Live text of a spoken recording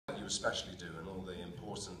especially do, and all the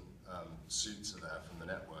important suits are there from the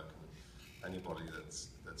network, and anybody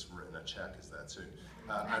that's written a check is there too.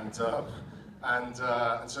 And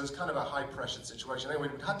so it's kind of a high-pressured situation. Anyway,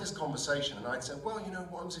 we'd had this conversation, and I'd said, well, you know,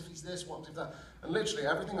 what happens if he's this, what happens if that? And literally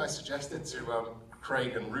everything I suggested to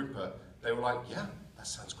Craig and Rupert, they were like, yeah, that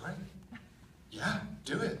sounds great. Yeah,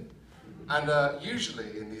 do it. And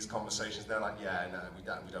usually in these conversations, they're like, yeah, no, we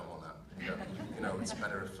don't want that. You know, it's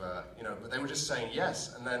better if, you know, but they were just saying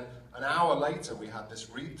yes. And then an hour later, we had this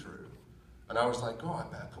read-through, and I was like, oh, I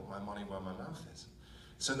better put my money where my mouth is.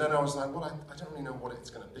 So then I was like, well, I don't really know what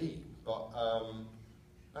it's going to be, but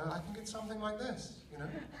I think it's something like this, you know,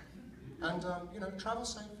 and you know, travel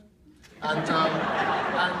safe. And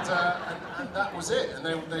that was it. And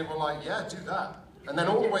they were like, yeah, do that. And then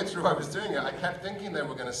all the way through I was doing it, I kept thinking they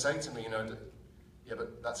were going to say to me, you know, yeah,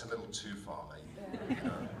 but that's a little too far, mate. You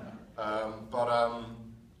know?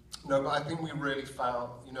 No, but I think we really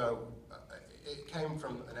found, you know, it came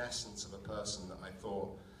from an essence of a person that I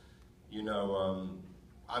thought, you know,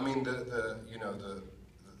 I mean, you know,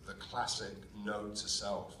 the classic note to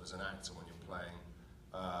self as an actor when you're playing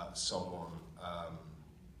someone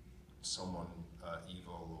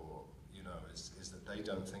evil, or, you know, is that they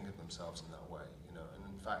don't think of themselves in that way, you know. And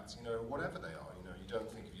in fact, you know, whatever they are, you know, you don't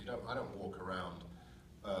think, I don't walk around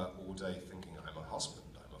all day thinking I'm a husband,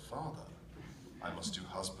 I'm a father, I must do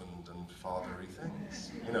husband and fatherly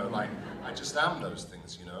things, you know, like, I just am those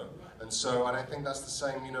things, you know. And so, and I think that's the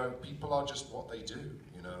same, you know, people are just what they do,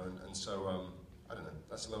 you know, and so, I don't know,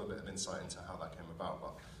 that's a little bit of insight into how that came about,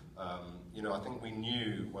 but, you know, I think we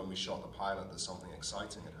knew when we shot the pilot that something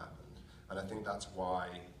exciting had happened, and I think that's why,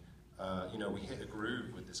 you know, we hit a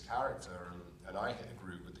groove with this character, and I hit a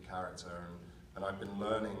groove with the character, and I've been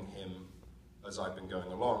learning him as I've been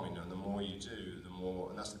going along, you know, and the more you do, the more,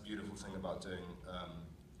 and that's the beautiful thing about doing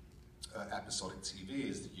episodic TV,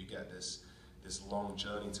 is that you get this long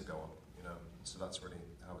journey to go on, you know, so that's really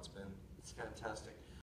how it's been. It's fantastic.